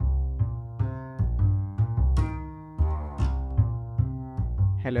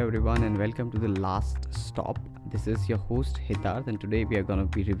Hello everyone and welcome to the last stop. This is your host Hitarth and today we are going to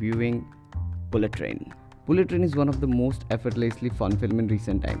be reviewing Bullet Train. Bullet Train is one of the most effortlessly fun film in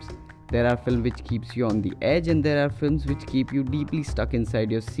recent times. There are films which keeps you on the edge and there are films which keep you deeply stuck inside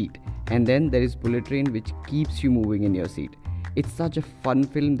your seat. And then there is Bullet Train which keeps you moving in your seat. It's such a fun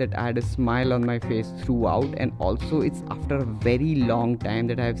film that I had a smile on my face throughout, and also it's after a very long time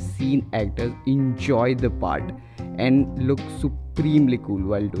that I have seen actors enjoy the part and look supremely cool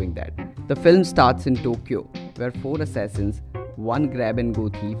while doing that. The film starts in Tokyo, where four assassins, one grab-and-go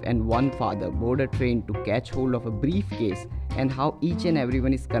thief and one father board a train to catch hold of a briefcase, and how each and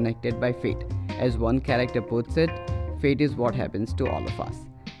everyone is connected by fate. As one character puts it, fate is what happens to all of us.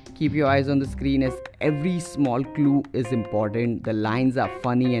 Keep your eyes on the screen as every small clue is important. The lines are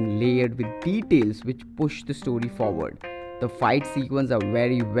funny and layered with details which push the story forward. The fight sequences are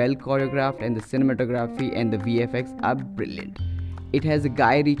very well choreographed and the cinematography and the VFX are brilliant. It has a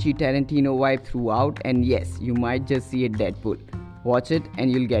Guy Ritchie Tarantino vibe throughout, and yes, you might just see a Deadpool. Watch it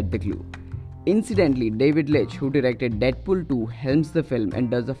and you'll get the clue. Incidentally, David Leitch, who directed Deadpool 2, helms the film and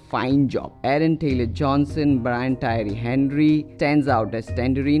does a fine job. Aaron Taylor-Johnson, Brian Tyree Henry stands out as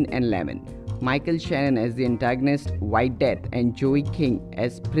Tangerine and Lemon. Michael Shannon as the antagonist, White Death, and Joey King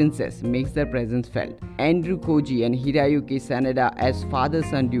as Princess makes their presence felt. Andrew Koji and Hiroyuki Sanada as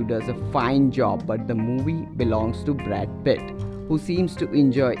father-son duo does a fine job, but the movie belongs to Brad Pitt, who seems to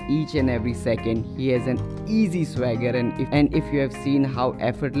enjoy each and every second. He has an easy swagger, and if you have seen how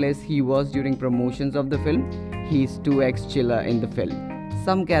effortless he was during promotions of the film, he is 2x chiller in the film.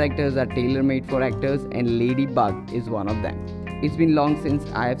 Some characters are tailor-made for actors and Ladybug is one of them. It's been long since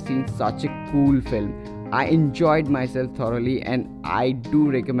I have seen such a cool film. I enjoyed myself thoroughly and I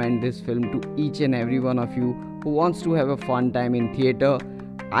do recommend this film to each and every one of you who wants to have a fun time in theatre.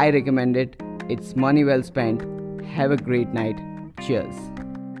 I recommend it. It's money well spent. Have a great night. Cheers.